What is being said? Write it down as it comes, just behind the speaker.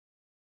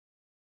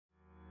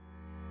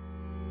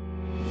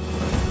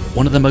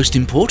One of the most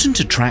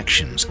important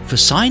attractions for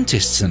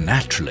scientists and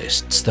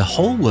naturalists the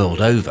whole world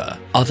over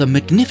are the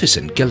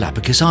magnificent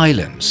Galapagos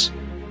Islands.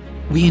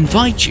 We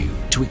invite you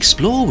to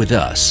explore with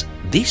us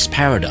this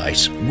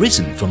paradise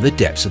risen from the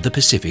depths of the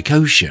Pacific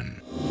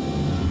Ocean.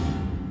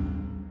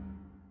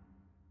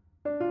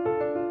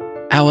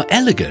 Our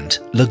elegant,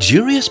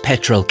 luxurious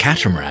Petrel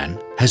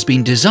catamaran has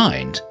been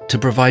designed to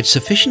provide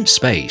sufficient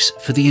space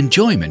for the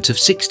enjoyment of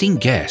 16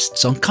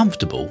 guests on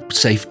comfortable,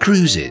 safe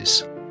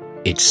cruises.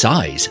 Its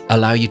size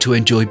allows you to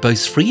enjoy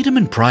both freedom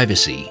and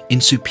privacy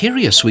in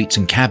superior suites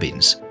and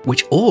cabins,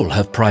 which all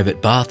have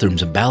private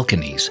bathrooms and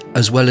balconies,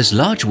 as well as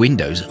large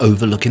windows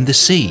overlooking the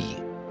sea.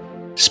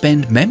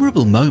 Spend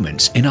memorable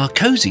moments in our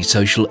cozy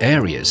social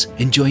areas,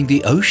 enjoying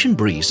the ocean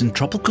breeze and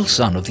tropical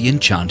sun of the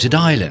enchanted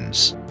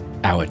islands.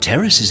 Our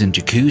terraces and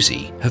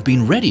jacuzzi have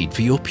been readied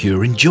for your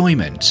pure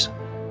enjoyment.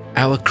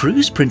 Our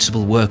cruise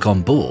principal work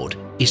on board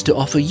is to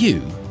offer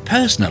you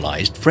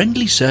personalized,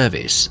 friendly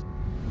service.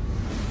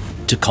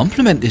 To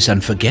complement this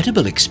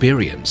unforgettable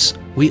experience,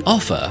 we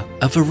offer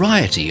a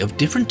variety of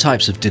different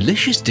types of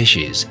delicious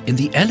dishes in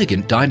the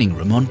elegant dining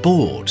room on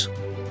board.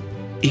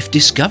 If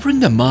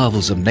discovering the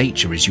marvels of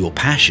nature is your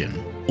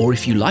passion, or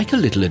if you like a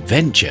little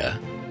adventure,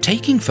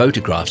 taking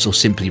photographs or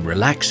simply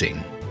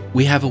relaxing,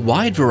 we have a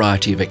wide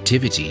variety of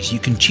activities you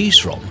can choose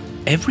from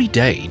every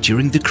day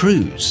during the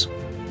cruise.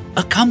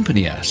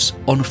 Accompany us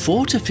on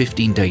 4 to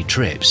 15-day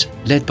trips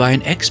led by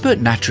an expert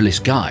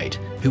naturalist guide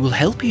who will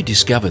help you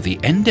discover the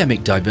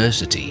endemic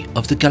diversity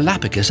of the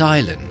Galapagos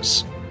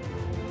Islands.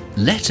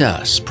 Let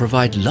us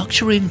provide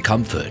luxury and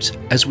comfort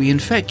as we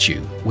infect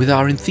you with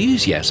our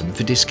enthusiasm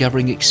for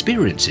discovering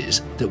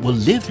experiences that will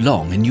live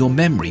long in your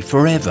memory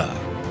forever.